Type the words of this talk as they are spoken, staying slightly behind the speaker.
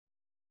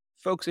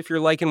Folks, if you're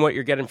liking what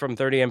you're getting from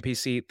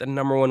 30MPC, the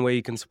number one way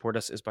you can support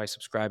us is by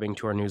subscribing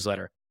to our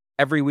newsletter.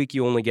 Every week,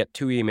 you only get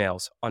 2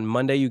 emails. On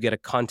Monday, you get a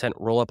content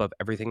roll-up of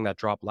everything that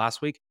dropped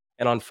last week.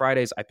 And on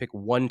Fridays, I pick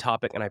one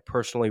topic and I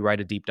personally write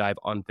a deep dive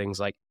on things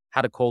like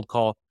how to cold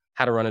call,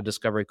 how to run a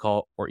discovery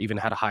call, or even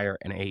how to hire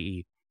an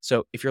AE.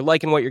 So if you're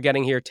liking what you're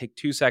getting here, take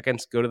 2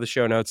 seconds, go to the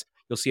show notes.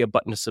 You'll see a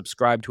button to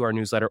subscribe to our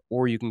newsletter,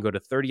 or you can go to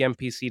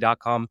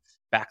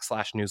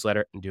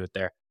 30mpc.com/newsletter and do it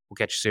there. We'll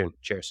catch you soon.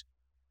 Cheers.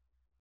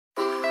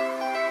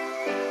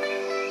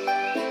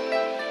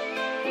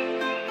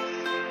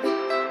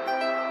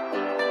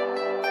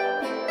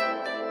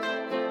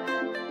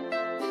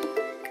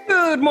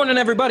 Good morning,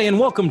 everybody, and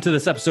welcome to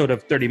this episode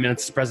of 30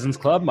 Minutes President's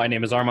Club. My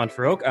name is Armand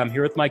Farouk. I'm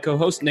here with my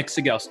co-host, Nick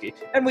Cegelski.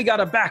 And we got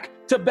a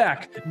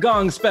back-to-back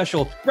Gong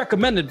special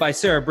recommended by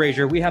Sarah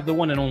Brazier. We have the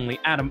one and only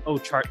Adam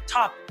Ochart,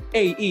 top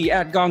AE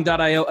at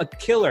Gong.io, a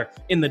killer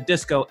in the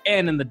disco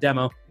and in the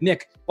demo.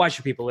 Nick, why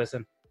should people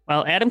listen?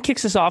 Well, Adam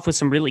kicks us off with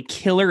some really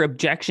killer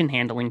objection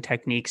handling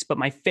techniques, but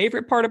my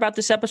favorite part about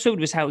this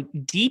episode was how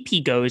deep he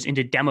goes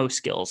into demo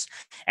skills.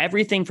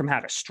 Everything from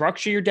how to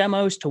structure your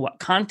demos to what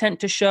content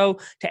to show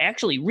to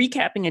actually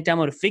recapping a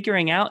demo to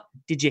figuring out,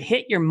 did you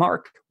hit your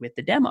mark with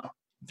the demo?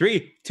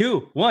 3,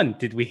 2, 1.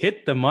 Did we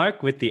hit the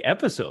mark with the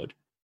episode?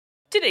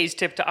 Today's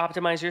tip to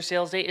optimize your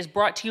sales day is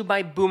brought to you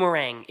by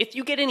Boomerang. If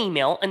you get an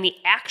email and the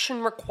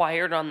action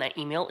required on that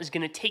email is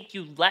going to take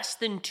you less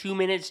than 2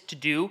 minutes to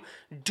do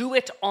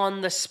it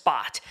on the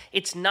spot.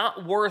 It's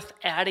not worth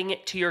adding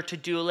it to your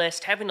to-do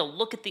list, having to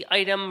look at the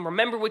item,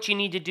 remember what you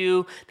need to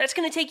do. That's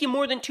going to take you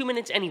more than 2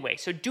 minutes anyway,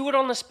 so do it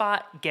on the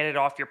spot, get it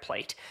off your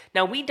plate.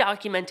 Now, we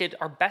documented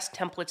our best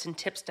templates and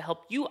tips to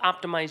help you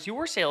optimize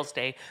your sales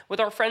day with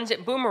our friends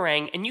at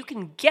Boomerang, and you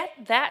can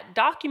get that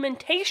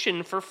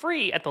documentation for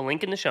free at the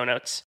link in the show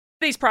notes.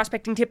 Today's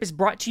prospecting tip is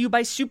brought to you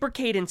by Super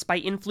Cadence by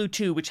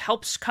Influ2, which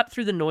helps cut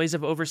through the noise of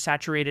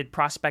oversaturated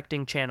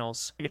prospecting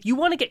channels. If you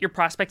want to get your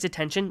prospects'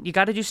 attention, you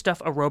got to do stuff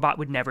a robot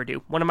would never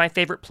do. One of my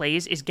favorite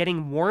plays is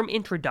getting warm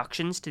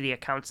introductions to the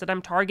accounts that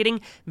I'm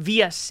targeting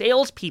via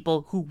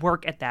salespeople who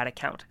work at that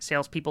account.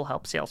 Salespeople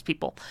help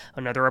salespeople.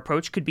 Another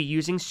approach could be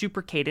using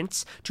Super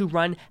Cadence to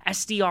run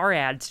SDR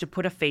ads to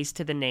put a face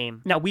to the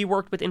name. Now, we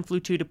worked with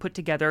Influ2 to put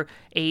together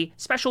a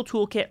special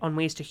toolkit on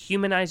ways to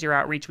humanize your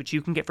outreach, which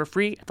you can get for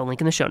free at the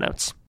link in the show notes.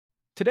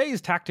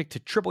 Today's tactic to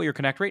triple your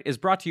connect rate is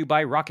brought to you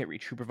by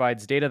RocketReach, who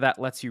provides data that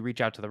lets you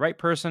reach out to the right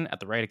person at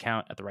the right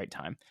account at the right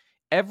time.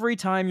 Every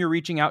time you're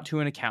reaching out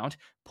to an account,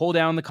 pull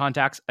down the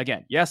contacts.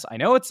 Again, yes, I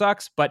know it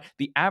sucks, but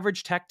the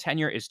average tech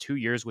tenure is 2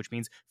 years, which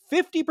means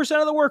 50%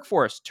 of the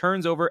workforce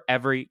turns over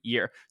every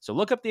year. So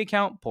look up the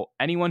account, pull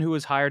anyone who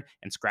was hired,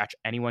 and scratch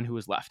anyone who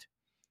was left.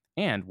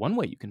 And one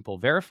way you can pull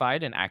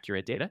verified and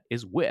accurate data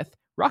is with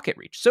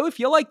RocketReach. So if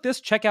you like this,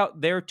 check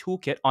out their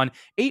toolkit on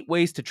 8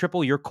 ways to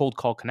triple your cold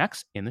call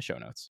connects in the show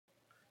notes.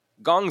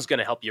 Gong's going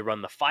to help you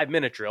run the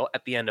 5-minute drill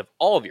at the end of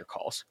all of your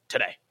calls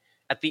today.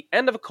 At the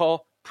end of a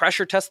call,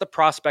 pressure test the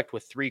prospect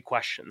with 3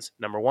 questions.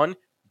 Number 1,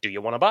 do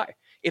you want to buy?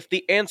 If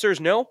the answer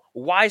is no,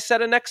 why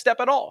set a next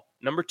step at all?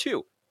 Number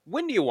 2,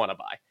 when do you want to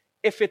buy?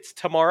 If it's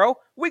tomorrow,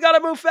 we got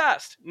to move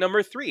fast.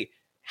 Number 3,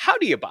 how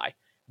do you buy?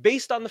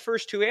 Based on the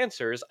first 2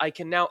 answers, I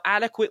can now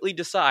adequately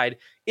decide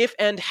if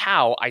and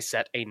how I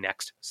set a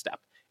next step.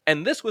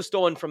 And this was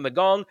stolen from the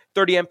Gong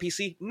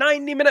 30MPC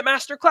 90-minute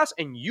masterclass,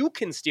 and you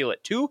can steal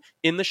it too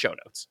in the show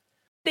notes.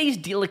 Today's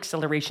deal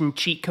acceleration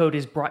cheat code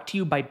is brought to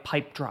you by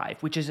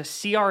Pipedrive, which is a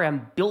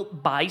CRM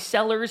built by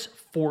sellers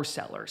for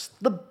sellers.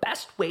 The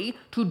best way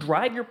to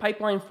drive your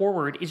pipeline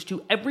forward is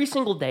to every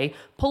single day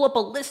pull up a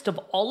list of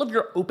all of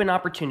your open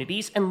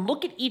opportunities and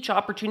look at each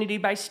opportunity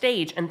by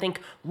stage and think,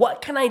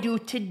 what can I do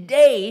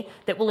today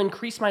that will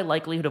increase my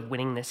likelihood of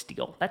winning this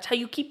deal? That's how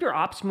you keep your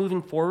ops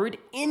moving forward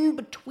in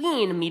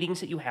between meetings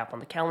that you have on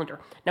the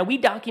calendar. Now, we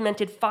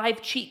documented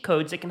 5 cheat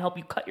codes that can help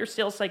you cut your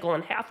sales cycle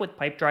in half with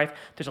Pipedrive.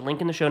 There's a link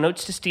in the show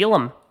notes to steal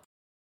them.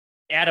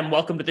 Adam,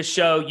 welcome to the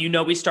show. You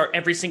know we start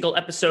every single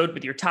episode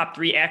with your top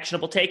 3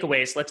 actionable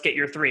takeaways. Let's get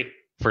your 3.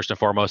 First and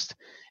foremost,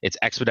 it's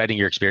expediting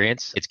your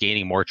experience. It's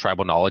gaining more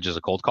tribal knowledge as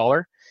a cold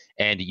caller.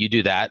 And you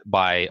do that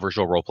by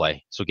virtual role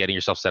play. So getting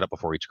yourself set up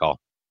before each call.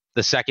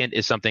 The second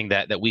is something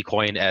that we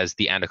coin as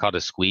the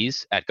anaconda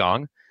squeeze at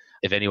Gong.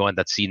 If anyone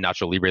that's seen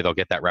Nacho Libre, they'll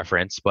get that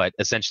reference. But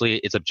essentially,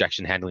 it's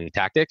objection handling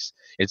tactics.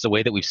 It's the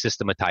way that we've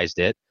systematized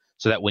it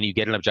so that when you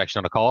get an objection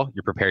on a call,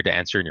 you're prepared to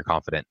answer and you're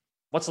confident.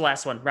 What's the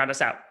last one? Round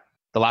us out.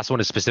 The last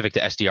one is specific to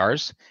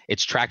SDRs.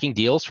 It's tracking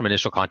deals from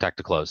initial contact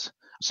to close.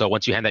 So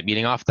once you hand that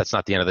meeting off, that's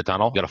not the end of the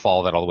tunnel. You got to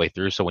follow that all the way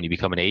through. So when you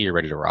become an A, you're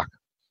ready to rock.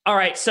 All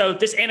right, so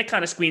this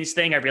anaconda squeeze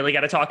thing I really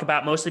got to talk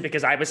about, mostly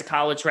because I was a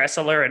college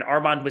wrestler and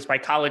Armand was my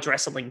college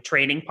wrestling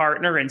training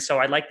partner. And so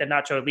I like the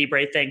Nacho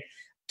Libre thing.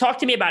 Talk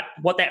to me about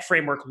what that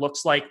framework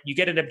looks like. You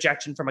get an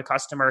objection from a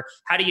customer.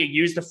 How do you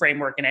use the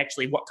framework and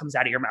actually what comes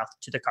out of your mouth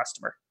to the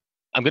customer?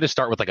 I'm going to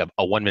start with like a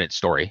 1-minute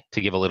story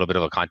to give a little bit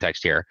of a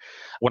context here.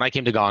 When I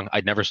came to Gong,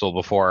 I'd never sold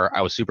before.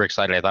 I was super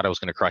excited. I thought I was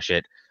going to crush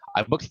it.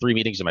 I booked 3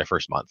 meetings in my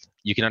first month.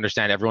 You can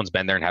understand everyone's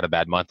been there and had a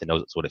bad month and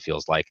knows what it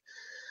feels like.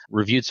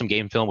 reviewed some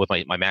game film with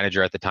my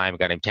manager at the time, a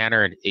guy named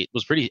Tanner, and it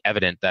was pretty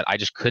evident that I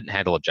just couldn't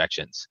handle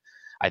objections.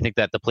 I think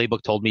that the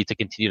playbook told me to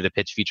continue to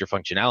pitch feature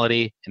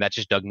functionality, and that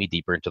just dug me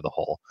deeper into the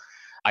hole.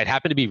 I'd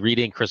happened to be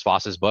reading Chris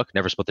Voss's book,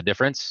 Never Split the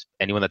Difference.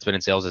 Anyone that's been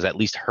in sales has at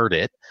least heard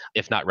it,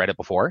 if not read it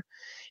before.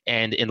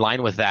 And in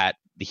line with that,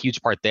 the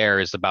huge part there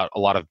is about a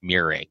lot of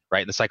mirroring,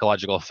 right? The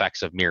psychological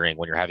effects of mirroring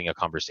when you're having a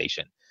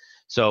conversation.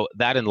 So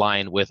that in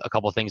line with a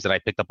couple of things that I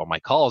picked up on my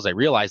calls, I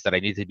realized that I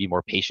needed to be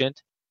more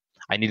patient.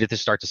 I needed to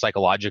start to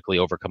psychologically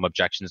overcome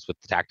objections with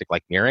the tactic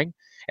like mirroring.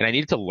 And I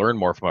needed to learn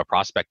more from a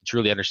prospect to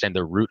truly understand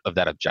the root of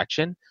that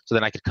objection so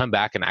then I could come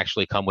back and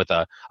actually come with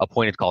a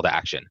pointed call to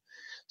action.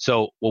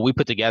 So what we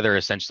put together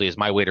essentially is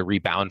my way to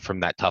rebound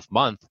from that tough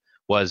month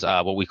was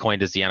what we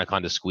coined as the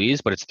Anaconda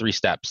Squeeze, but it's 3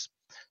 steps.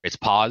 It's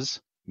pause,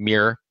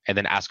 mirror, and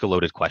then ask a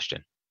loaded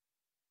question.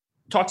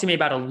 Talk to me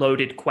about a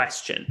loaded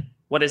question.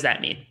 What does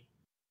that mean?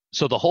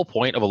 So the whole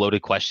point of a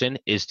loaded question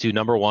is to,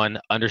 number one,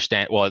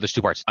 understand, well, there's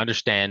 2 parts.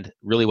 Understand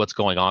really what's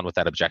going on with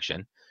that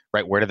objection,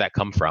 right? Where did that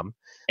come from?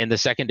 And the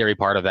secondary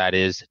part of that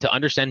is to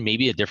understand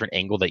maybe a different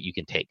angle that you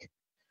can take.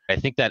 I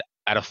think that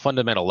at a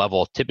fundamental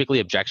level, typically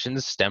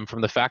objections stem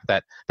from the fact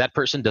that that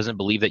person doesn't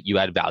believe that you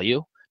add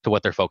value to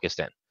what they're focused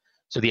in.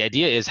 So the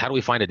idea is, how do we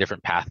find a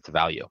different path to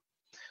value?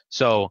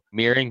 So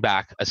mirroring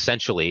back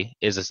essentially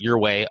is your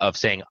way of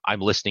saying,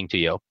 I'm listening to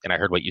you and I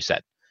heard what you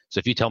said. So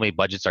if you tell me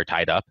budgets are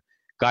tied up,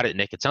 got it,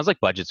 Nick, it sounds like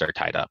budgets are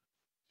tied up.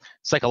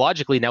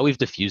 Psychologically, now we've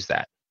diffused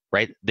that,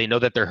 right? They know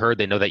that they're heard,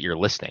 they know that you're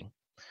listening.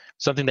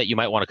 Something that you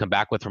might want to come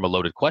back with from a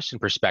loaded question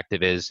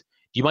perspective is,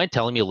 do you mind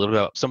telling me a little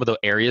bit about some of the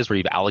areas where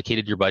you've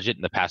allocated your budget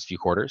in the past few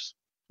quarters?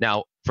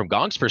 Now, from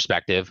Gong's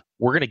perspective,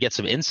 we're going to get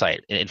some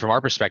insight, and from our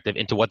perspective,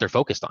 into what they're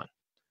focused on.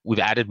 We've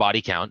added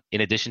body count.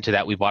 In addition to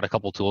that, we bought a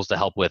couple tools to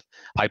help with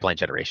pipeline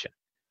generation.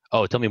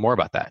 Oh, tell me more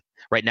about that.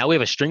 Right now, we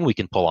have a string we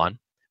can pull on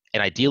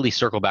and ideally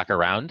circle back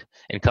around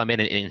and come in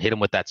and hit them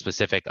with that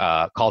specific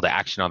call to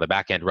action on the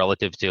back end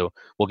relative to,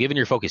 well, given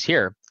your focus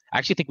here, I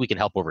actually think we can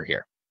help over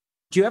here.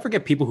 Do you ever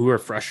get people who are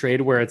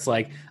frustrated where it's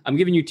like, I'm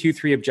giving you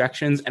 2-3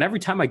 objections, and every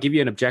time I give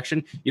you an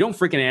objection, you don't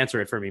freaking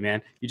answer it for me,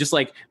 man. You just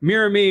like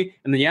mirror me,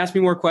 and then you ask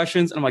me more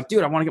questions, and I'm like,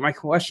 dude, I want to get my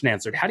question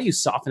answered. How do you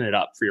soften it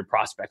up for your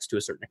prospects to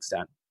a certain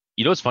extent?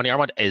 You know what's funny,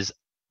 Armand, is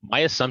my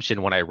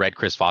assumption when I read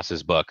Chris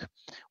Voss's book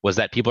was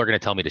that people are going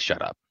to tell me to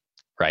shut up,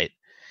 right?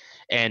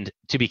 And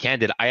to be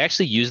candid, I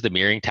actually used the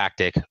mirroring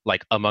tactic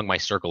like among my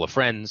circle of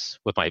friends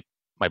with my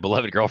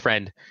beloved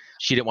girlfriend.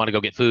 She didn't want to go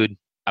get food.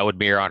 I would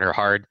mirror on her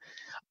hard.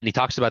 And he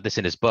talks about this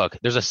in his book.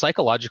 There's a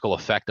psychological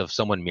effect of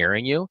someone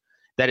mirroring you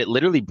that it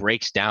literally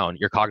breaks down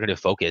your cognitive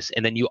focus.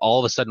 And then you all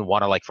of a sudden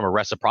want to, like, from a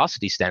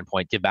reciprocity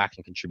standpoint, give back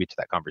and contribute to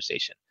that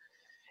conversation.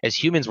 As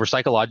humans, we're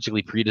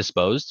psychologically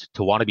predisposed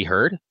to want to be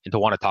heard and to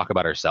want to talk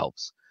about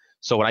ourselves.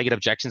 So when I get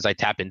objections, I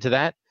tap into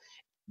that.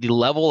 The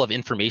level of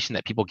information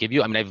that people give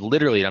you, I mean, I've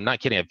literally, I'm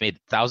not kidding, I've made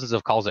thousands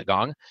of calls at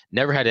Gong,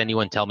 never had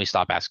anyone tell me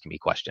stop asking me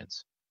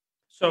questions.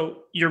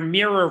 So you're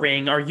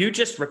mirroring, are you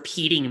just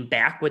repeating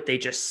back what they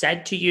just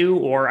said to you?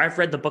 Or I've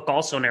read the book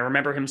also, and I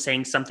remember him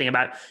saying something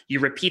about you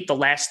repeat the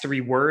last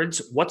 3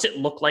 words. What's it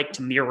look like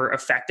to mirror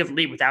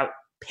effectively without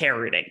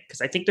parroting?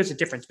 Because I think there's a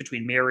difference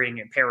between mirroring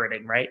and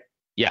parroting, right?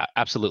 Yeah,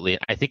 absolutely.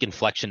 I think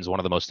inflection is one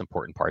of the most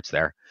important parts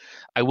there.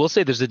 I will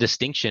say there's a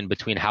distinction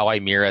between how I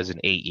mirror as an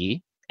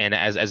AE and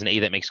as an AE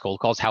that makes cold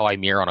calls, how I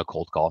mirror on a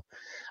cold call.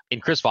 In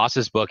Chris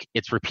Voss's book,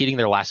 it's repeating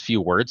their last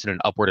few words in an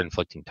upward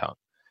inflecting tone.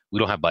 We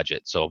don't have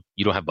budget. So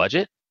you don't have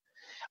budget?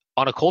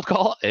 On a cold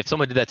call, if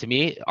someone did that to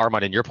me,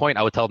 Armand, in your point,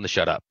 I would tell them to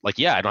shut up. Like,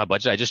 yeah, I don't have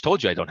budget. I just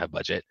told you I don't have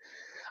budget.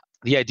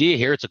 The idea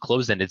here, it's a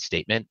closed-ended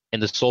statement,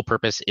 and the sole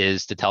purpose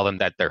is to tell them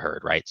that they're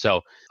heard, right?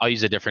 So I'll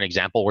use a different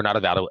example. We're not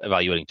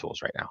evaluating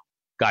tools right now.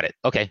 Got it.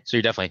 Okay, so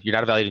you're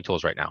not evaluating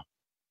tools right now.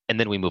 And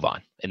then we move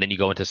on. And then you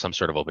go into some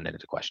sort of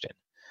open-ended question.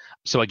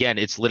 So again,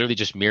 it's literally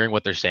just mirroring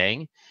what they're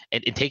saying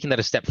and taking that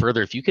a step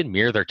further. If you can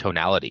mirror their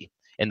tonality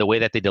and the way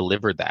that they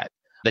delivered that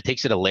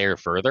takes it a layer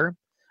further,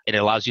 and it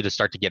allows you to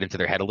start to get into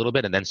their head a little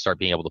bit and then start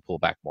being able to pull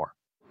back more.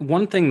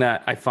 One thing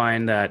that I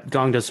find that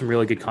Gong does some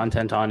really good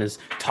content on is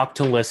talk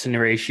to listen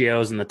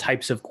ratios and the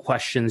types of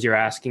questions you're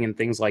asking and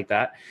things like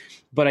that.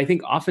 But I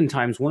think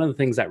oftentimes one of the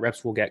things that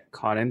reps will get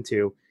caught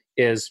into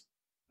is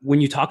when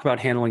you talk about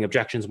handling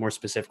objections more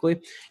specifically,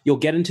 you'll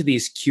get into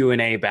these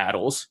Q&A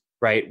battles,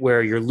 right,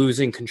 where you're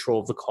losing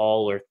control of the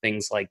call or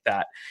things like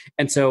that.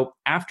 And so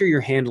after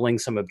you're handling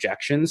some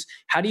objections,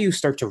 how do you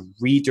start to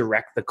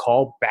redirect the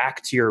call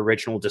back to your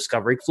original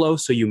discovery flow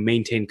so you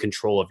maintain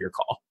control of your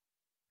call?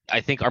 I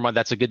think, Armand,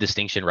 that's a good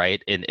distinction,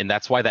 right? And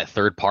that's why that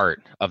third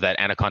part of that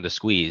Anaconda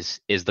Squeeze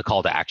is the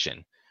call to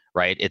action,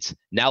 right? It's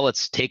now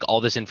let's take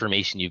all this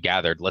information you've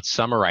gathered, let's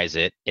summarize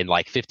it in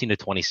like 15 to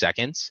 20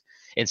 seconds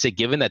and say,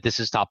 given that this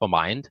is top of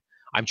mind,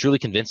 I'm truly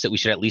convinced that we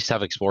should at least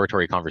have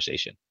exploratory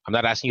conversation. I'm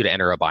not asking you to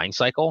enter a buying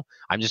cycle.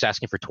 I'm just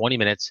asking for 20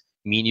 minutes,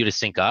 me and you to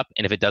sync up.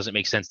 And if it doesn't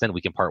make sense, then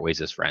we can part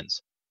ways as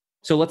friends.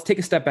 So let's take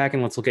a step back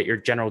and let's look at your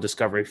general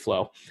discovery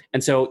flow.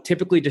 And so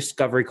typically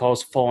discovery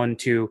calls fall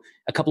into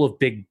a couple of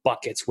big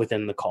buckets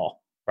within the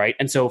call, right?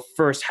 And so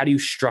first, how do you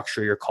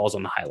structure your calls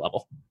on the high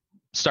level?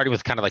 starting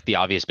with kind of like the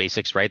obvious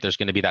basics, right? There's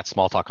going to be that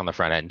small talk on the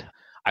front end.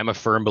 I'm a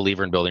firm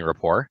believer in building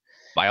rapport.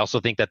 I also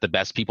think that the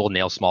best people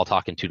nail small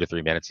talk in 2 to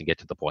 3 minutes and get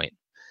to the point.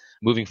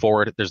 Moving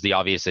forward, there's the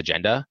obvious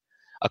agenda.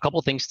 A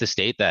couple things to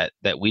state that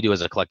we do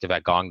as a collective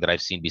at Gong that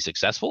I've seen be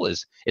successful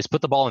is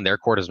put the ball in their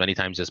court as many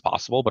times as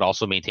possible, but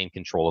also maintain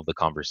control of the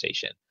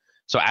conversation.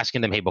 So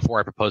asking them, hey, before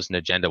I proposed an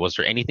agenda, was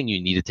there anything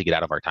you needed to get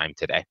out of our time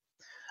today?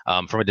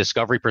 From a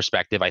discovery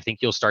perspective, I think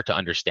you'll start to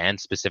understand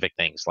specific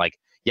things like,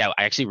 yeah,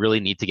 I actually really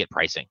need to get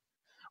pricing,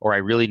 or I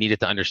really needed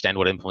to understand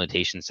what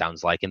implementation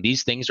sounds like. And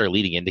these things are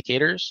leading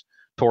indicators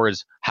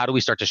towards how do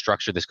we start to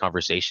structure this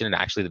conversation and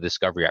actually the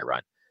discovery I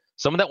run.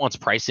 Someone that wants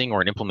pricing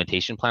or an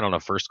implementation plan on a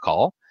first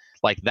call,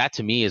 like that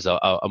to me is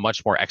a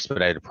much more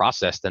expedited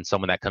process than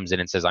someone that comes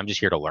in and says, I'm just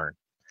here to learn.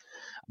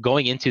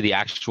 Going into the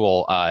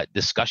actual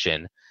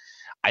discussion,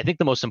 I think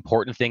the most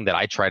important thing that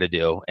I try to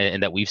do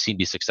and that we've seen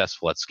be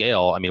successful at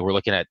scale, I mean, we're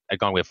looking at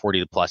Gong, we have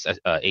 40 plus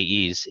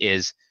AEs,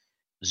 is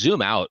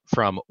zoom out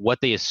from what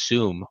they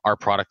assume our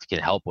product can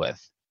help with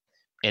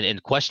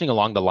and questioning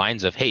along the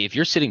lines of, hey, if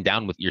you're sitting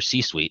down with your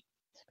C-suite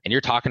and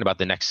you're talking about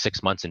the next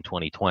 6 months in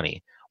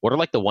 2020, what are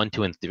like the 1,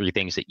 2, and 3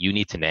 things that you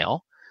need to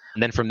nail?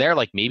 And then from there,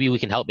 like maybe we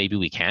can help, maybe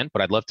we can't,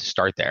 but I'd love to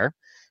start there.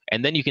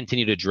 And then you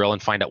continue to drill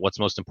and find out what's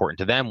most important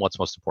to them, what's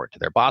most important to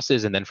their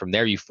bosses. And then from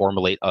there, you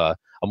formulate a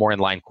more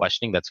in-line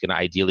questioning that's going to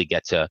ideally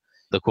get to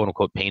the quote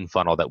unquote pain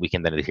funnel that we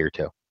can then adhere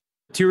to.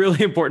 2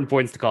 really important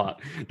points to call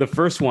out. The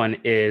first one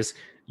is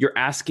you're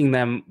asking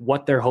them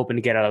what they're hoping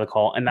to get out of the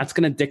call, and that's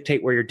going to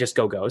dictate where your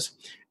disco goes.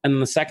 And then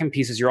the second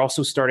piece is you're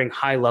also starting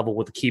high level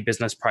with the key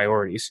business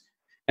priorities.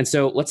 And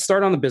so let's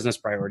start on the business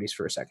priorities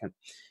for a second.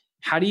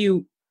 How do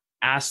you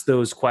ask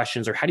those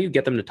questions, or how do you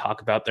get them to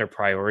talk about their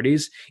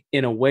priorities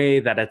in a way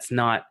that it's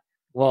not,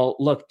 well,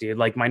 look, dude,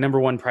 like my number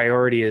one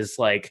priority is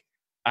like,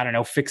 I don't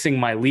know, fixing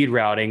my lead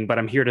routing, but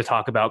I'm here to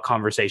talk about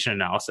conversation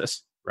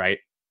analysis, right?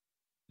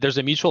 There's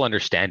a mutual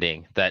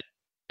understanding that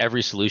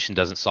every solution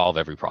doesn't solve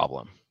every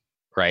problem,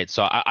 right?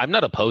 So I'm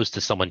not opposed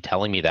to someone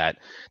telling me that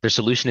their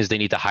solution is they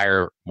need to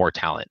hire more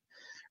talent,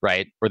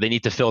 right? Or they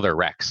need to fill their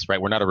recs,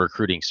 right? We're not a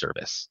recruiting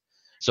service.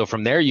 So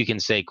from there, you can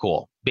say,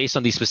 cool, based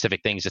on these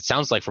specific things, it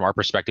sounds like from our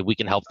perspective, we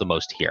can help the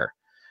most here.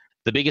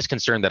 The biggest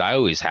concern that I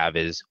always have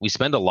is we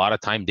spend a lot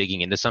of time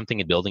digging into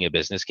something and building a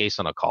business case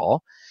on a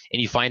call.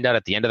 And you find out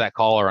at the end of that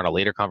call or on a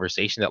later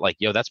conversation that like,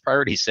 yo, that's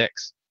priority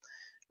 6,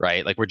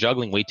 right? Like we're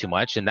juggling way too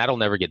much and that'll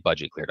never get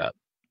budget cleared up.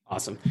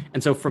 Awesome.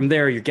 And so from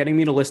there, you're getting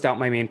me to list out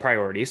my main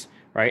priorities,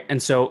 right? And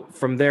so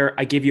from there,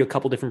 I give you a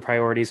couple different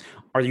priorities.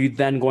 Are you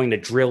then going to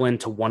drill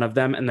into one of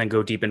them and then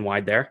go deep and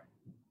wide there?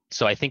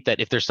 So I think that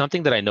if there's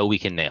something that I know we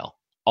can nail,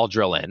 I'll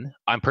drill in.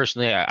 I'm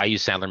personally, I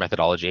use Sandler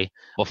methodology.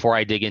 Before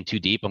I dig in too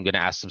deep, I'm going to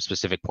ask some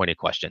specific pointed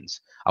questions.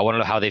 I want to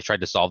know how they've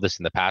tried to solve this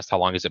in the past, how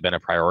long has it been a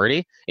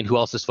priority, and who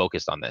else is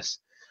focused on this.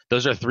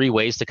 Those are 3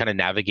 ways to kind of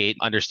navigate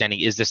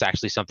understanding, is this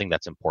actually something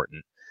that's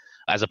important,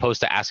 as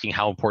opposed to asking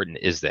how important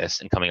is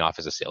this and coming off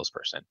as a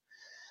salesperson.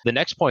 The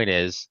next point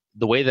is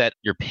the way that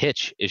your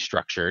pitch is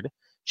structured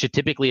should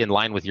typically in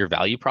line with your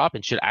value prop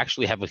and should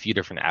actually have a few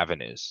different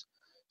avenues.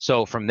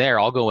 So from there,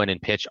 I'll go in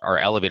and pitch our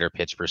elevator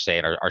pitch per se,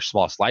 and our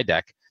small slide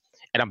deck.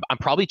 And I'm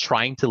probably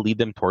trying to lead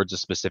them towards a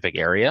specific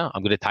area.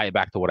 I'm going to tie it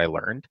back to what I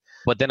learned.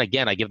 But then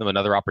again, I give them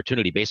another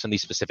opportunity based on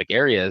these specific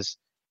areas,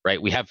 right?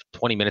 We have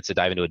 20 minutes to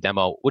dive into a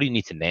demo. What do you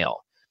need to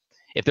nail?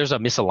 If there's a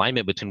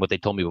misalignment between what they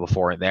told me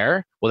before and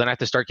there, well, then I have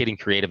to start getting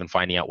creative and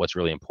finding out what's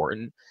really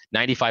important.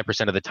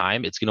 95% of the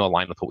time, it's going to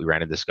align with what we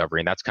ran in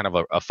discovery. And that's kind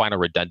of a final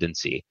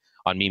redundancy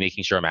on me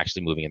making sure I'm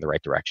actually moving in the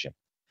right direction.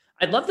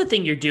 I love the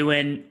thing you're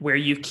doing where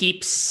you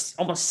keep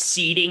almost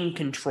ceding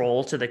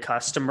control to the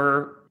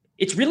customer.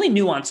 It's really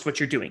nuanced what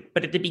you're doing.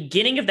 But at the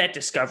beginning of that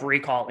discovery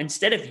call,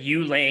 instead of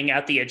you laying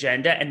out the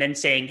agenda and then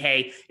saying,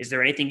 hey, is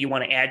there anything you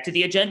want to add to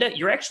the agenda?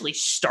 You're actually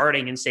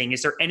starting and saying,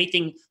 is there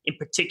anything in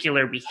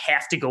particular we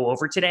have to go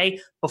over today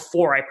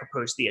before I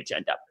propose the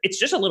agenda? It's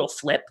just a little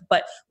flip.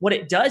 But what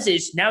it does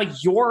is now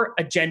your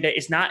agenda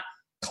is not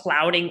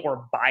clouding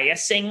or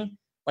biasing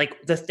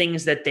like the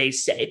things that they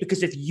say.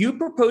 Because if you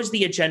propose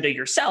the agenda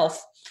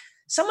yourself,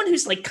 someone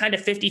who's like kind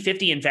of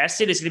 50-50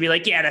 invested is going to be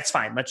like, yeah, that's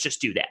fine. Let's just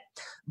do that.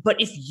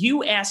 But if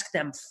you ask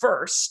them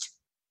first,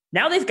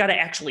 now they've got to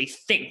actually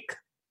think.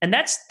 And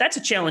that's a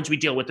challenge we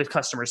deal with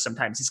customers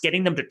sometimes, is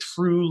getting them to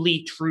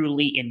truly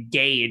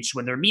engage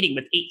when they're meeting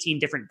with 18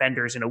 different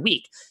vendors in a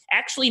week.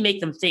 Actually make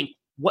them think,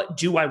 what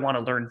do I want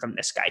to learn from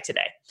this guy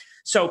today?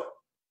 So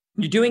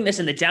you're doing this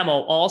in the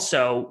demo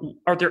also.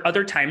 Are there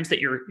other times that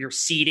you're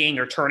ceding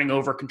or turning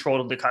over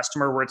control to the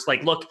customer where it's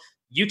like, look,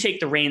 you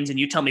take the reins and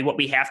you tell me what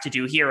we have to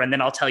do here, and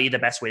then I'll tell you the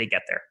best way to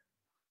get there?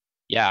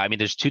 Yeah, I mean,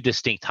 there's 2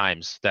 distinct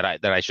times that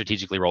I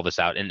strategically roll this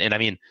out. And I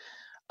mean,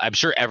 I'm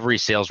sure every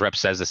sales rep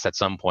says this at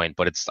some point,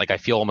 but it's like I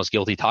feel almost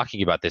guilty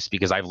talking about this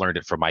because I've learned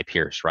it from my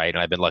peers, right?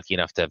 And I've been lucky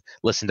enough to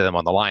listen to them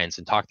on the lines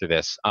and talk through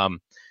this.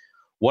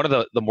 One of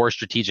the more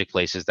strategic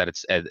places that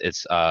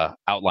it's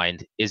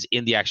outlined is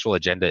in the actual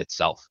agenda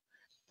itself.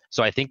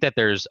 So I think that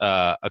there's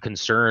a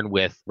concern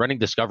with running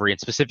discovery,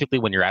 and specifically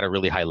when you're at a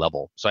really high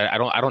level. So I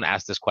don't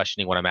ask this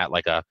questioning when I'm at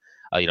like a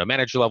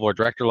manager level or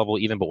director level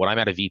even, but when I'm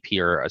at a VP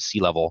or a C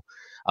level,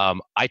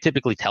 I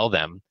typically tell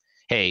them,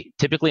 hey,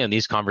 typically on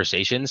these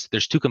conversations,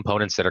 there's two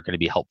components that are going to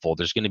be helpful.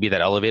 There's going to be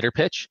that elevator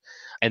pitch,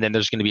 and then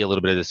there's going to be a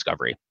little bit of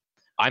discovery.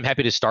 I'm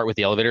happy to start with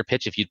the elevator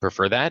pitch if you'd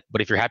prefer that,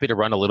 but if you're happy to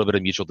run a little bit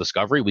of mutual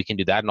discovery, we can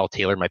do that, and I'll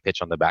tailor my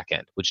pitch on the back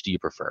end. Which do you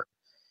prefer?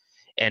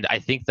 And I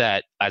think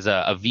that as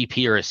a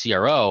VP or a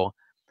CRO,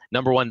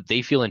 number one,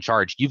 they feel in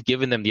charge. You've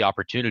given them the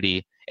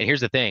opportunity. And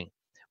here's the thing.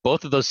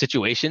 Both of those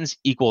situations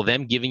equal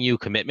them giving you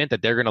commitment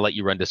that they're going to let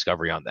you run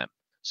discovery on them.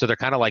 So they're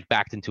kind of like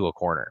backed into a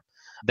corner.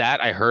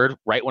 That I heard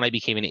right when I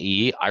became an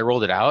AE, I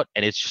rolled it out,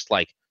 and it's just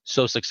like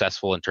so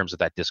successful in terms of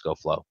that disco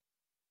flow.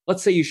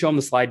 Let's say you show them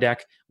the slide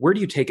deck. Where do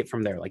you take it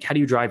from there? Like, how do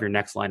you drive your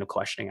next line of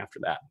questioning after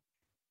that?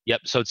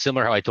 Yep. So it's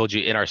similar how I told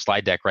you in our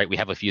slide deck, right? We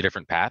have a few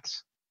different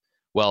paths.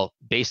 Well,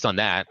 based on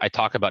that, I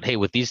talk about, hey,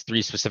 with these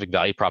three specific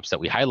value props that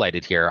we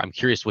highlighted here, I'm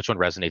curious which one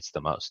resonates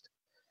the most.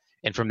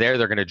 And from there,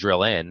 they're going to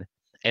drill in.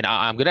 And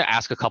I'm going to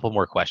ask a couple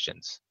more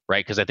questions,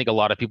 right? Because I think a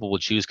lot of people will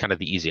choose kind of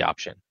the easy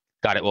option.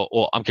 Got it.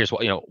 Well, I'm curious,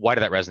 why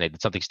did that resonate?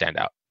 Did something stand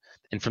out?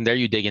 And from there,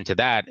 you dig into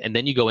that. And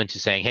then you go into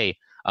saying, hey,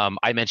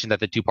 I mentioned that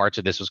the two parts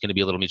of this was going to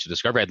be a little mutual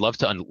discovery. I'd love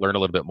to learn a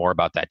little bit more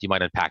about that. Do you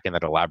mind unpacking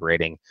that,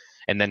 elaborating?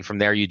 And then from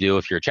there, you do,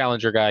 if you're a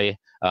challenger guy,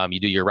 you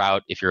do your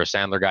route. If you're a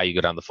Sandler guy, you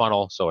go down the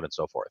funnel, so on and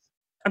so forth.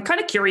 I'm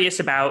kind of curious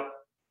about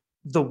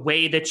the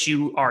way that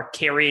you are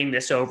carrying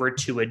this over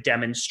to a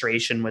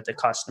demonstration with a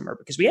customer,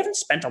 because we haven't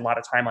spent a lot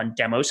of time on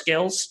demo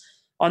skills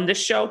on this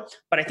show,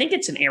 but I think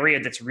it's an area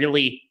that's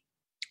really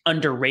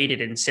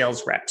underrated in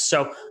sales reps.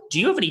 So do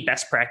you have any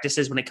best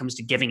practices when it comes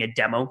to giving a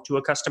demo to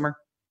a customer?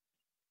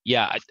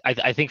 Yeah,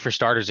 I think for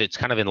starters, it's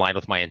kind of in line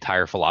with my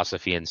entire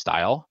philosophy and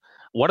style.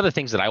 One of the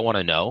things that I want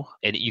to know,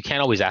 and you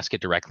can't always ask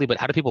it directly, but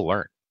how do people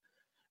learn,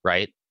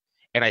 right?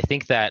 And I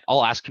think that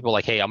I'll ask people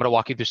like, hey, I'm going to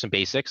walk you through some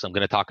basics. I'm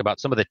going to talk about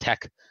some of the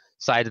tech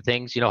side of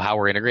things, how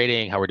we're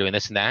integrating, how we're doing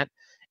this and that.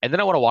 And then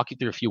I want to walk you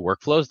through a few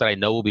workflows that I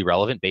know will be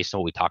relevant based on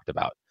what we talked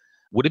about.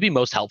 Would it be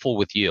most helpful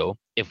with you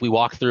if we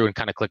walk through and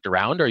kind of clicked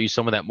around? Or are you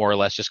someone that more or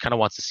less just kind of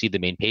wants to see the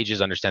main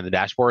pages, understand the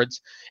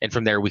dashboards, and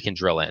from there we can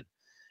drill in?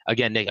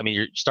 Again, Nick,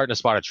 you're starting to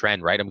spot a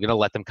trend, right? I'm going to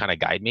let them kind of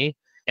guide me.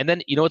 And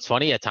then, what's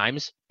funny? At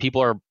times,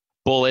 people are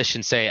bullish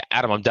and say,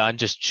 Adam, I'm done.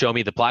 Just show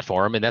me the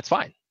platform. And that's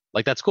fine.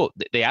 Like, that's cool.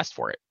 They asked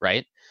for it,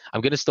 right?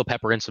 I'm going to still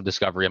pepper in some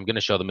discovery. I'm going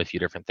to show them a few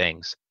different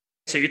things.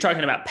 So you're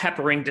talking about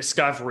peppering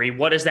discovery.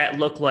 What does that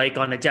look like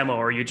on a demo?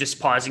 Are you just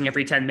pausing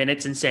every 10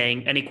 minutes and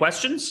saying, any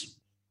questions?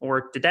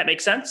 Or did that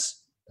make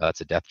sense?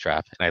 That's a death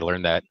trap. And I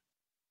learned that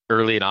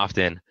early and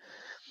often.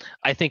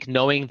 I think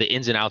knowing the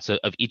ins and outs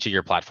of each of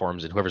your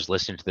platforms, and whoever's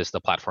listening to this, the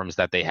platforms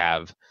that they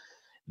have,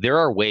 there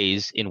are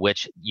ways in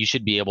which you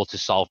should be able to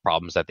solve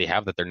problems that they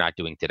have that they're not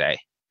doing today,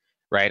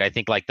 right? I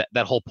think like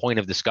that whole point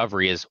of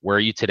discovery is, where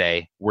are you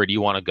today? Where do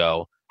you want to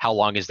go? How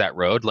long is that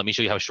road? Let me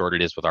show you how short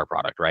it is with our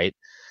product, right?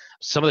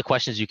 Some of the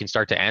questions you can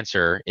start to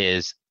answer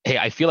is, hey,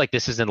 I feel like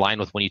this is in line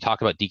with when you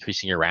talk about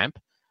decreasing your ramp.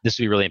 This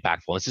would be really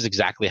impactful. This is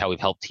exactly how we've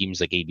helped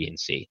teams like A, B, and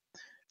C.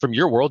 From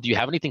your world, do you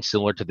have anything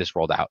similar to this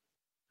rolled out?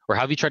 Or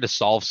have you tried to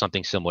solve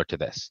something similar to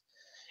this?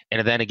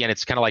 And then again,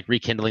 it's kind of like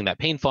rekindling that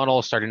pain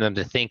funnel, starting them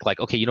to think like,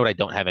 okay, you know what, I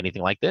don't have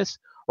anything like this.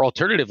 Or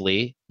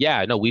alternatively,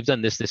 yeah, no, we've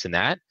done this, this, and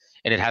that,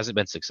 and it hasn't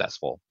been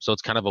successful. So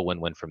it's kind of a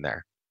win-win from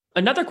there.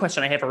 Another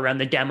question I have around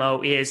the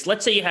demo is,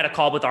 let's say you had a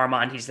call with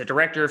Armand. He's the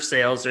director of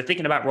sales. They're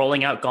thinking about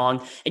rolling out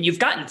Gong, and you've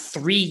gotten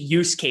 3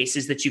 use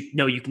cases that you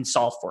know you can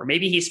solve for.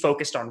 Maybe he's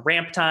focused on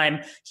ramp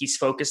time. He's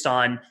focused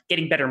on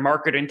getting better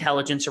market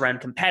intelligence around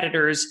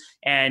competitors,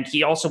 and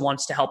he also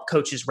wants to help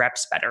coach his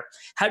reps better.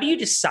 How do you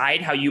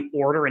decide how you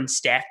order and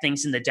stack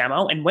things in the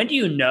demo? And when do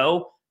you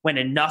know when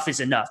enough is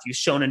enough? You've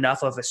shown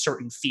enough of a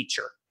certain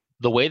feature.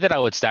 The way that I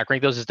would stack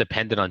rank those is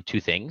dependent on 2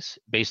 things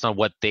based on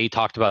what they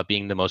talked about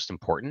being the most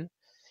important,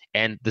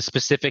 and the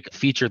specific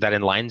feature that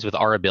aligns with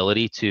our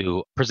ability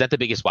to present the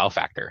biggest wow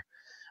factor.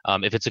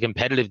 If it's a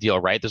competitive deal,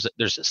 right,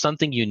 there's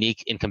something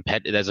unique in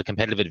as a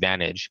competitive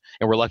advantage,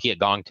 and we're lucky at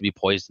Gong to be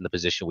poised in the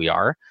position we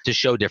are to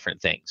show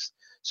different things.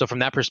 So from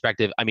that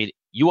perspective,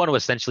 you want to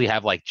essentially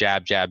have like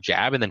jab, jab,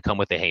 jab, and then come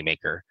with a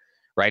haymaker,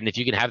 right? And if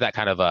you can have that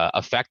kind of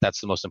effect, that's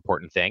the most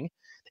important thing.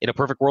 In a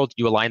perfect world,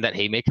 you align that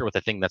haymaker with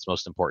the thing that's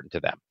most important to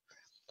them.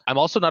 I'm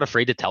also not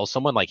afraid to tell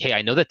someone like, hey,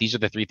 I know that these are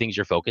the 3 things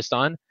you're focused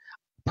on.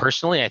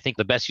 Personally, I think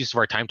the best use of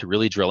our time to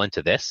really drill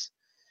into this,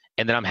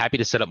 and then I'm happy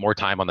to set up more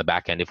time on the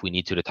back end if we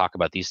need to talk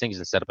about these things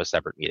and set up a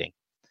separate meeting.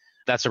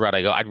 That's the route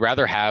I go. I'd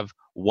rather have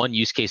 1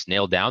 use case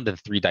nailed down than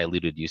 3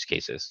 diluted use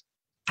cases.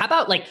 How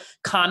about like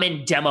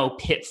common demo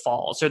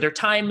pitfalls? Are there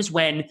times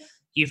when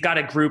you've got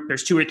a group,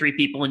 there's 2 or 3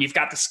 people, and you've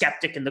got the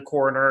skeptic in the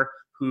corner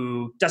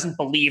who doesn't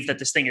believe that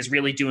this thing is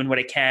really doing what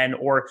it can,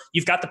 or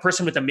you've got the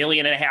person with 1.5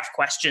 million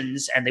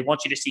questions and they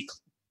want you to see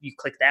you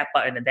click that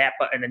button and that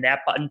button and that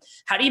button.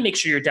 How do you make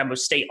sure your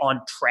demos stay on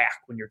track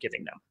when you're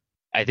giving them?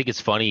 I think it's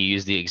funny you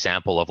use the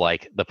example of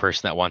like the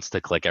person that wants to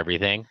click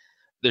everything.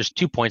 There's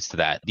 2 points to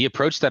that. The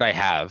approach that I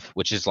have,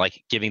 which is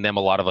like giving them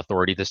a lot of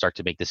authority to start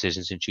to make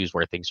decisions and choose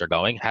where things are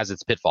going, has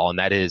its pitfall. And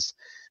that is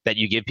that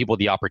you give people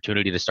the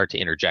opportunity to start to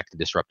interject and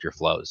disrupt your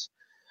flows.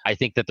 I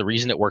think that the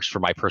reason it works for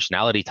my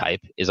personality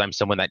type is I'm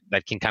someone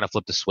that can kind of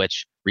flip the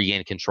switch,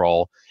 regain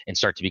control, and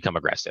start to become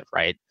aggressive,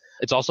 right?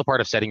 It's also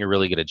part of setting a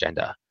really good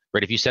agenda,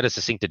 right? If you set a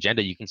succinct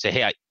agenda, you can say,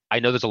 hey, I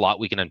know there's a lot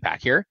we can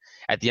unpack here.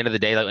 At the end of the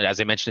day, as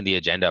I mentioned in the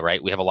agenda,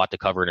 right, we have a lot to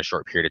cover in a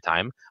short period of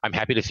time. I'm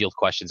happy to field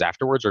questions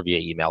afterwards or via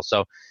email.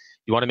 So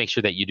you want to make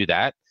sure that you do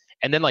that.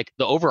 And then like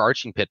the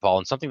overarching pitfall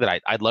and something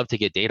that I'd love to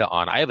get data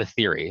on, I have a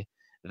theory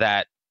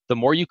that the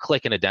more you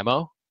click in a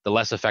demo, the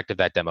less effective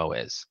that demo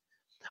is.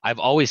 I've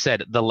always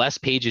said the less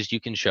pages you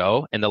can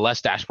show and the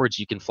less dashboards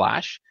you can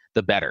flash,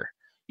 the better.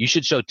 You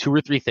should show 2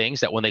 or 3 things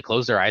that when they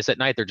close their eyes at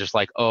night, they're just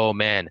like, oh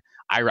man,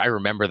 I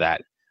remember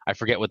that. I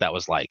forget what that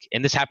was like.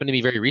 And this happened to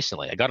me very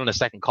recently. I got on a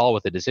second call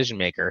with a decision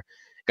maker.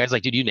 Guy's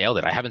like, dude, you nailed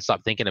it. I haven't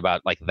stopped thinking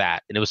about like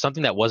that. And it was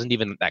something that wasn't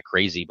even that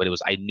crazy, but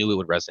I knew it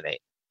would resonate.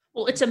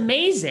 Well, it's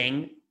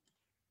amazing.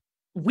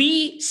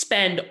 We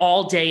spend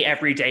all day,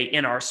 every day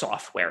in our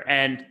software,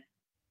 and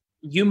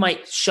you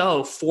might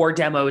show 4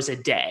 demos a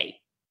day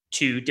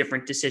to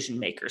different decision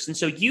makers. And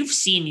so you've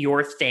seen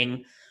your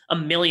thing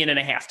 1.5 million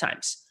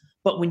times.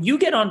 But when you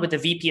get on with a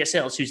VP of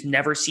sales who's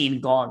never seen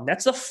Gong,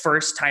 that's the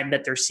first time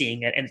that they're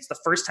seeing it. And it's the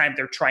first time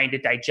they're trying to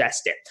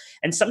digest it.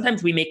 And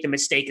sometimes we make the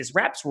mistake as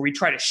reps where we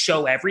try to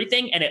show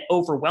everything and it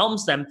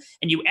overwhelms them.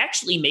 And you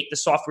actually make the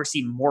software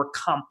seem more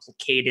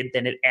complicated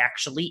than it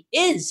actually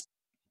is.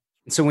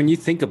 So when you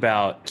think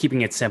about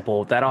keeping it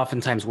simple, that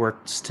oftentimes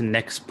works to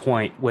Nick's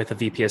point with a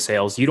VP of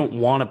sales. You don't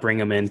want to bring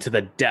them into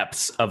the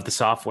depths of the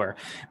software,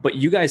 but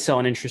you guys sell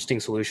an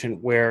interesting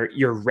solution where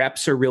your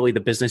reps are really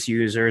the business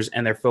users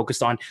and they're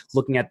focused on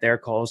looking at their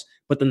calls,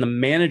 but then the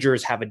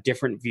managers have a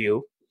different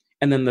view.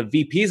 And then the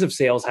VPs of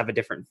sales have a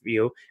different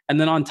view.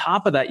 And then on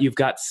top of that, you've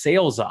got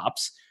sales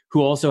ops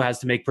who also has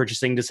to make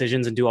purchasing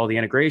decisions and do all the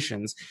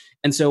integrations.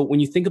 And so when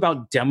you think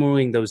about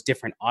demoing those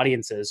different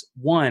audiences,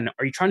 1,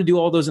 are you trying to do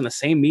all those in the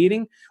same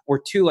meeting? Or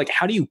 2, like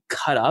how do you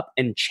cut up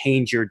and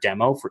change your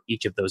demo for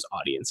each of those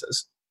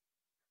audiences?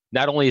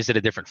 Not only is it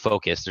a different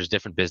focus, there's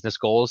different business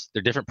goals,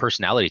 they're different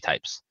personality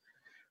types,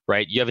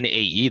 right? You have an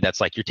AE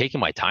that's like, you're taking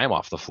my time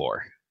off the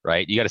floor,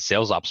 right? You got a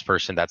sales ops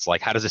person that's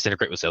like, how does this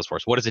integrate with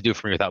Salesforce? What does it do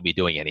for me without me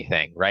doing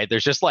anything, right?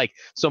 There's just like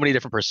so many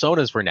different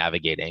personas we're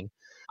navigating.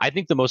 I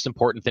think the most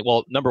important thing,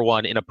 well, number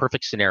 1, in a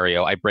perfect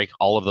scenario, I break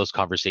all of those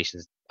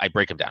conversations. I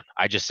break them down.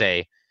 I just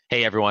say,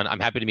 hey, everyone,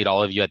 I'm happy to meet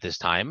all of you at this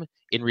time.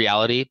 In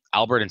reality,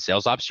 Albert and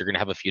sales ops, you're going to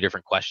have a few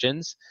different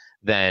questions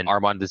than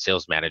Armand, the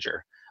sales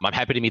manager. I'm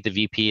happy to meet the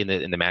VP and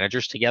the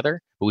managers together,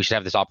 but we should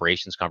have this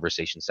operations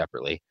conversation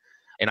separately.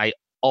 And I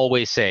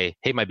always say,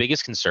 hey, my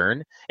biggest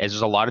concern is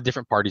there's a lot of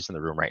different parties in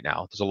the room right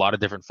now. There's a lot of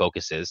different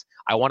focuses.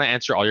 I want to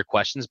answer all your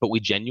questions, but we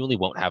genuinely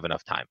won't have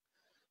enough time.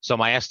 So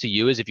my ask to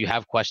you is if you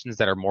have questions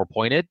that are more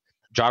pointed,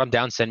 jot them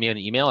down, send me an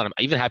email, and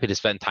I'm even happy to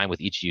spend time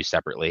with each of you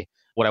separately.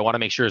 What I want to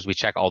make sure is we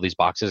check all these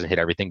boxes and hit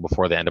everything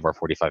before the end of our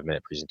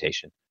 45-minute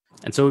presentation.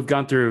 And so we've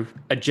gone through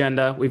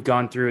agenda, we've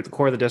gone through the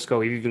core of the disco,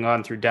 we've even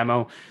gone through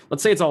demo.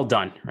 Let's say it's all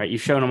done, right?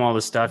 You've shown them all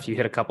this stuff, you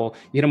hit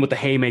them with the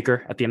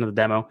haymaker at the end of the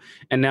demo,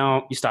 and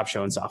now you stop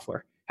showing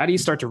software. How do you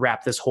start to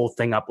wrap this whole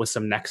thing up with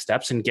some next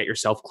steps and get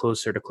yourself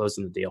closer to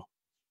closing the deal?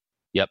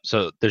 Yep.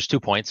 So there's 2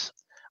 points.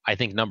 I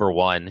think number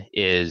 1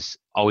 is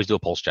always do a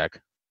pulse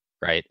check,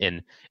 right?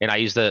 And I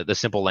use the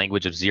simple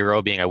language of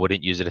 0 being I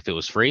wouldn't use it if it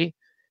was free,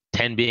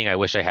 10 being I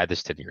wish I had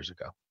this 10 years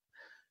ago,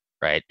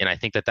 right? And I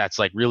think that that's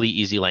like really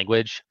easy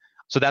language.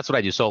 So that's what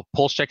I do. So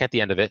pulse check at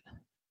the end of it,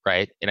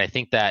 right? And I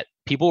think that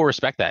people will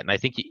respect that. And I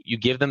think you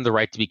give them the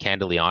right to be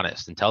candidly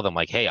honest and tell them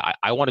like, hey,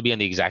 I want to be on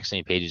the exact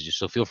same page as you,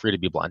 so feel free to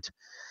be blunt.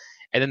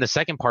 And then the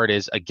second part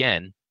is,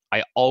 again,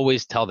 I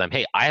always tell them,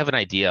 hey, I have an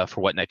idea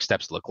for what next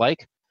steps look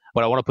like,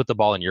 but I want to put the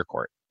ball in your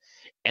court.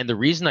 And the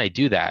reason I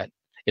do that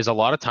is a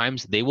lot of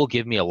times they will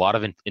give me a lot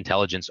of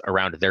intelligence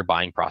around their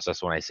buying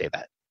process when I say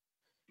that.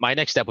 My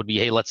next step would be,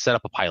 hey, let's set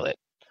up a pilot.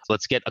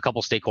 Let's get a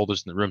couple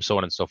stakeholders in the room, so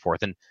on and so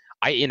forth. And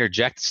I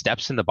interject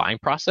steps in the buying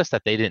process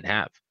that they didn't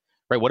have,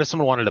 right? What if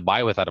someone wanted to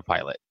buy without a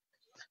pilot?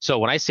 So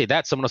when I say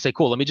that, someone will say,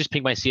 cool, let me just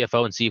ping my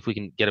CFO and see if we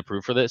can get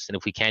approved for this. And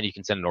if we can, you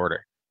can send an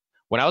order.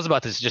 When I was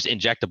about to just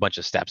inject a bunch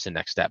of steps and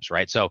next steps,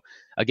 right? So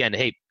again,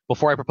 hey,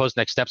 before I propose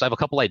next steps, I have a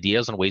couple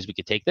ideas on ways we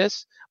could take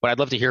this, but I'd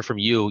love to hear from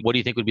you. What do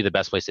you think would be the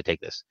best place to take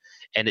this?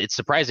 And it's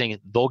surprising,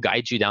 they'll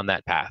guide you down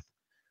that path.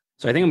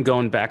 So I think I'm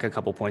going back a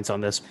couple points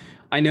on this.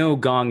 I know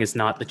Gong is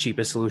not the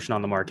cheapest solution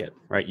on the market,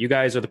 right? You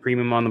guys are the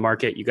premium on the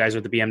market. You guys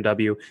are the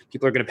BMW.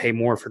 People are going to pay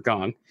more for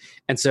Gong.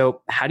 And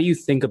so how do you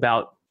think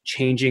about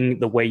changing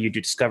the way you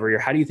do discovery, or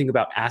how do you think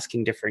about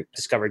asking different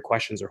discovery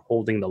questions or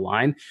holding the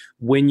line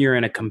when you're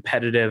in a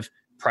competitive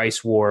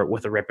price war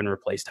with a rip and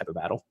replace type of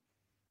battle?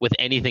 With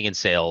anything in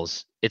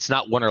sales, it's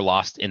not won or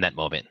lost in that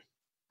moment,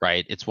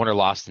 right? It's won or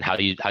lost in how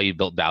you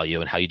built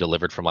value and how you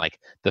delivered from like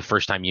the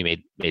first time you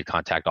made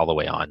contact all the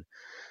way on.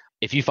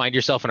 If you find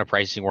yourself in a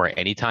pricing war at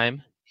any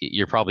time,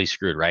 you're probably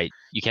screwed, right?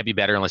 You can't be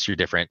better unless you're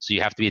different. So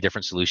you have to be a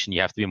different solution.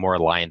 You have to be more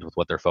aligned with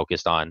what they're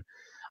focused on.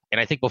 And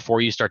I think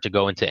before you start to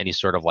go into any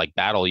sort of like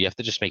battle, you have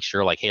to just make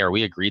sure like, hey, are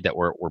we agreed that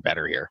we're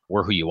better here?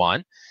 We're who you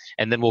want.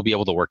 And then we'll be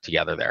able to work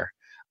together there.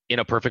 In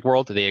a perfect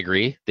world, they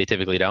agree. They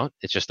typically don't.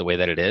 It's just the way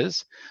that it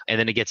is. And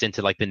then it gets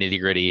into like the nitty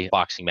gritty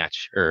boxing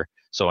match or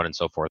so on and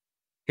so forth.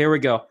 Here we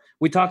go.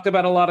 We talked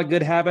about a lot of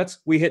good habits.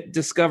 We hit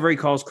discovery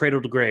calls,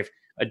 cradle to grave,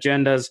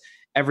 agendas,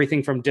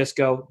 everything from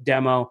disco,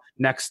 demo,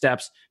 next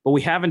steps. But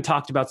we haven't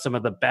talked about some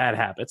of the bad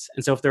habits.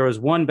 And so if there was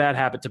one bad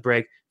habit to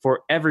break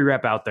for every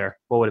rep out there,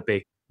 what would it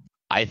be?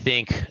 I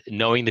think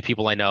knowing the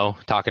people I know,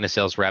 talking to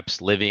sales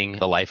reps, living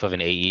the life of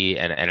an AE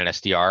and an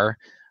SDR,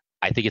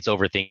 I think it's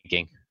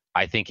overthinking.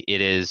 I think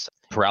it is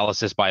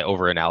paralysis by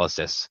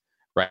overanalysis,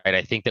 right?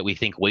 I think that we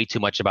think way too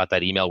much about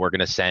that email we're going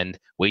to send,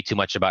 way too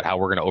much about how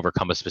we're going to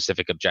overcome a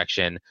specific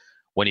objection.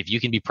 When if you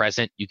can be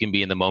present, you can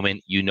be in the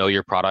moment, you know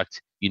your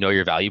product, you know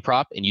your value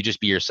prop, and you just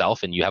be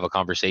yourself and you have a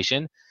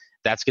conversation,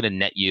 that's going to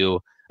net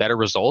you better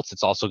results.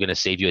 It's also going to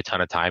save you a ton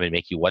of time and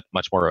make you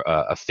much more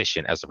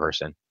efficient as a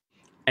person.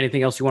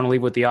 Anything else you want to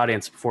leave with the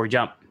audience before we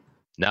jump?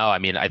 No, I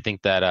mean, I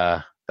think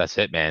that that's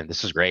it, man.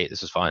 This is great.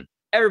 This is fun.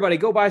 Everybody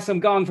go buy some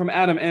Gong from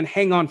Adam and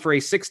hang on for a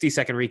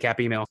 60-second recap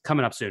email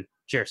coming up soon.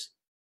 Cheers.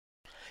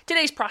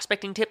 Today's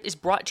prospecting tip is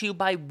brought to you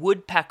by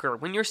Woodpecker.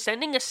 When you're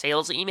sending a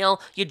sales email,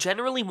 you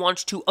generally want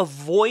to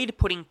avoid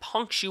putting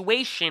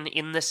punctuation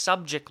in the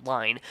subject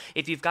line.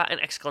 If you've got an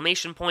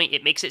exclamation point,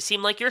 it makes it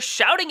seem like you're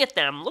shouting at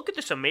them, look at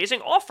this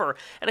amazing offer,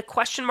 and a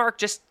question mark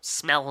just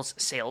smells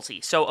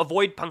salesy, so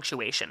avoid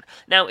punctuation.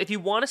 Now, if you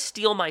want to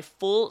steal my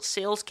full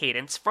sales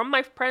cadence from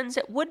my friends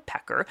at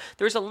Woodpecker,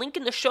 there's a link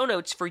in the show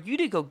notes for you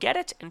to go get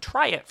it and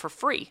try it for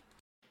free.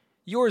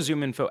 Your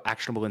ZoomInfo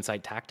actionable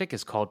insight tactic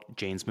is called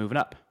Jane's Moving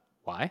Up.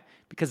 Why?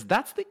 Because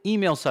that's the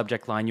email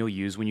subject line you'll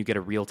use when you get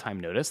a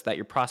real-time notice that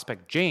your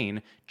prospect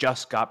Jane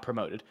just got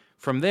promoted.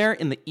 From there,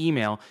 in the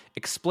email,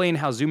 explain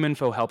how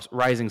ZoomInfo helps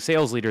rising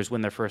sales leaders win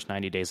their first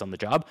 90 days on the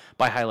job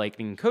by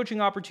highlighting coaching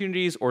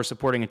opportunities or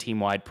supporting a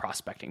team-wide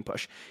prospecting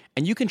push.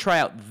 And you can try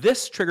out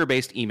this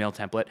trigger-based email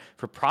template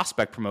for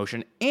prospect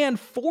promotion and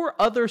 4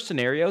 other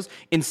scenarios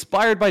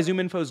inspired by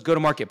ZoomInfo's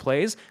go-to-market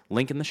plays.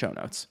 Link in the show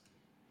notes.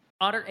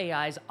 Otter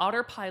AI's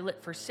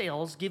Autopilot for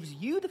Sales gives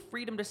you the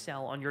freedom to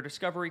sell on your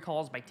discovery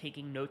calls by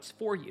taking notes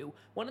for you.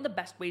 One of the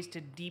best ways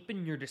to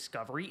deepen your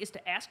discovery is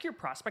to ask your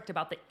prospect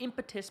about the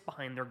impetus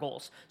behind their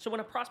goals. So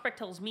when a prospect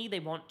tells me they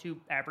want to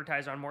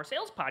advertise on more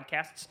sales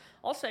podcasts,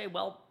 I'll say,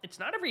 well, it's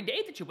not every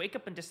day that you wake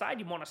up and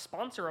decide you want to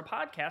sponsor a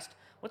podcast.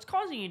 What's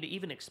causing you to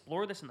even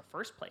explore this in the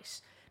first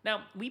place?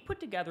 Now, we put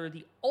together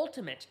the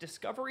ultimate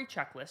discovery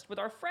checklist with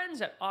our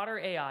friends at Otter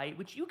AI,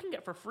 which you can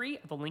get for free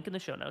at the link in the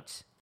show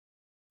notes.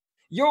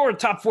 Your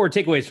top 4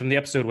 takeaways from the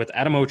episode with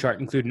Adam Ochart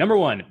include: number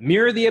 1,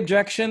 mirror the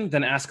objection,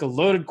 then ask a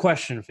loaded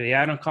question for the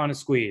anaconda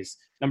squeeze.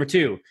 Number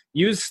 2,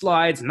 use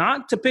slides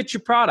not to pitch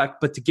your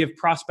product, but to give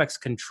prospects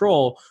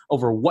control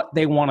over what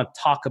they want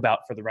to talk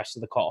about for the rest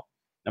of the call.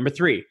 Number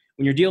 3,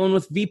 when you're dealing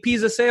with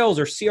VPs of sales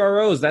or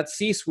CROs, that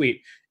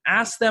C-suite,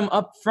 ask them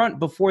up front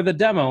before the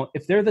demo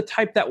if they're the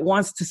type that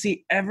wants to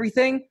see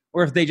everything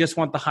or if they just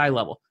want the high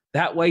level.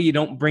 That way you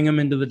don't bring them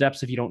into the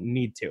depths if you don't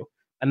need to.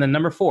 And then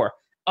number 4,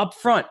 up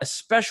front,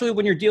 especially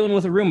when you're dealing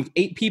with a room of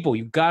 8 people,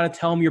 you've got to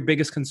tell them your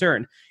biggest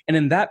concern. And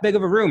in that big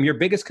of a room, your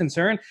biggest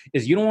concern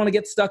is you don't want to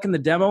get stuck in the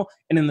demo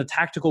and in the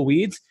tactical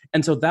weeds.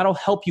 And so that'll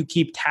help you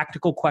keep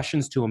tactical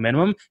questions to a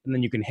minimum, and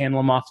then you can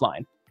handle them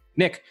offline.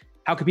 Nick,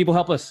 how can people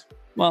help us?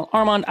 Well,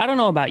 Armand, I don't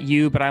know about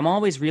you, but I'm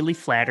always really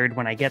flattered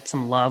when I get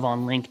some love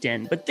on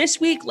LinkedIn. But this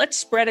week, let's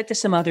spread it to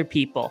some other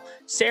people.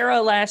 Sarah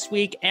last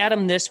week,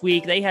 Adam this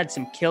week, they had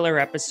some killer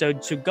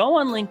episodes. So go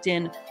on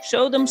LinkedIn,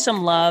 show them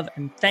some love,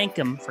 and thank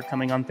them for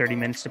coming on 30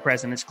 Minutes to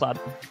President's Club.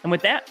 And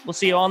with that, we'll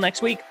see you all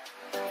next week.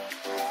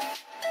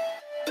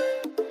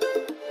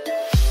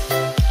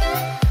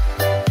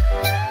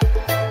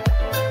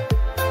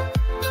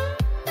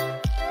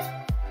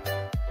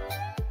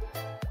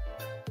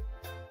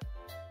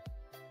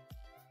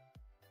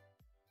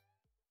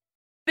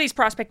 Today's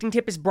prospecting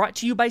tip is brought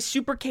to you by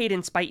Super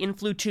Cadence by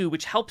Influ2,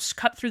 which helps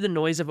cut through the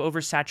noise of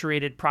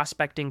oversaturated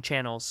prospecting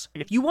channels.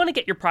 If you want to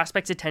get your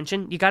prospect's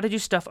attention, you got to do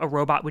stuff a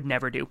robot would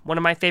never do. One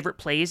of my favorite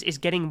plays is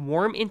getting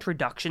warm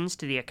introductions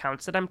to the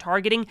accounts that I'm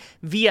targeting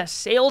via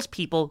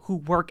salespeople who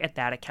work at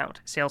that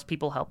account.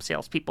 Salespeople help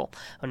salespeople.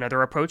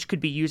 Another approach could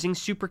be using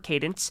Super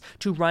Cadence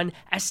to run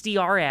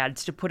SDR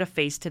ads to put a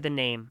face to the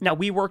name. Now,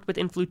 we worked with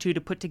Influ2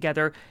 to put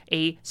together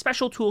a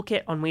special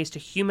toolkit on ways to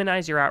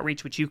humanize your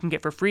outreach, which you can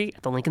get for free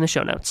at the link in the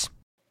show notes.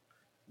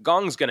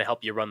 Gong's going to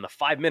help you run the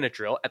 5-minute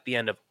drill at the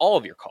end of all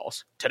of your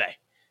calls today.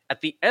 At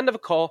the end of a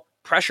call,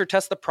 pressure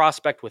test the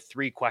prospect with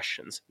 3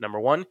 questions. Number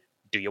 1,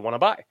 do you want to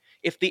buy?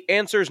 If the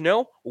answer is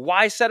no,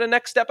 why set a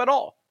next step at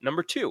all?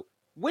 Number 2,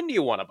 when do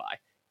you want to buy?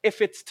 If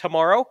it's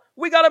tomorrow,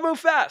 we got to move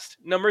fast.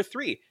 Number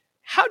 3,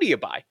 how do you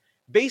buy?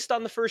 Based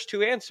on the first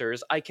 2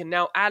 answers, I can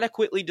now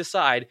adequately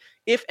decide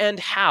if and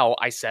how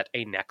I set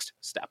a next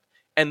step.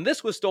 And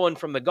this was stolen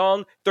from the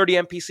Gong 30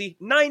 MPC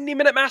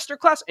 90-minute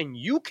masterclass, and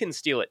you can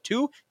steal it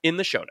too in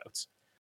the show notes.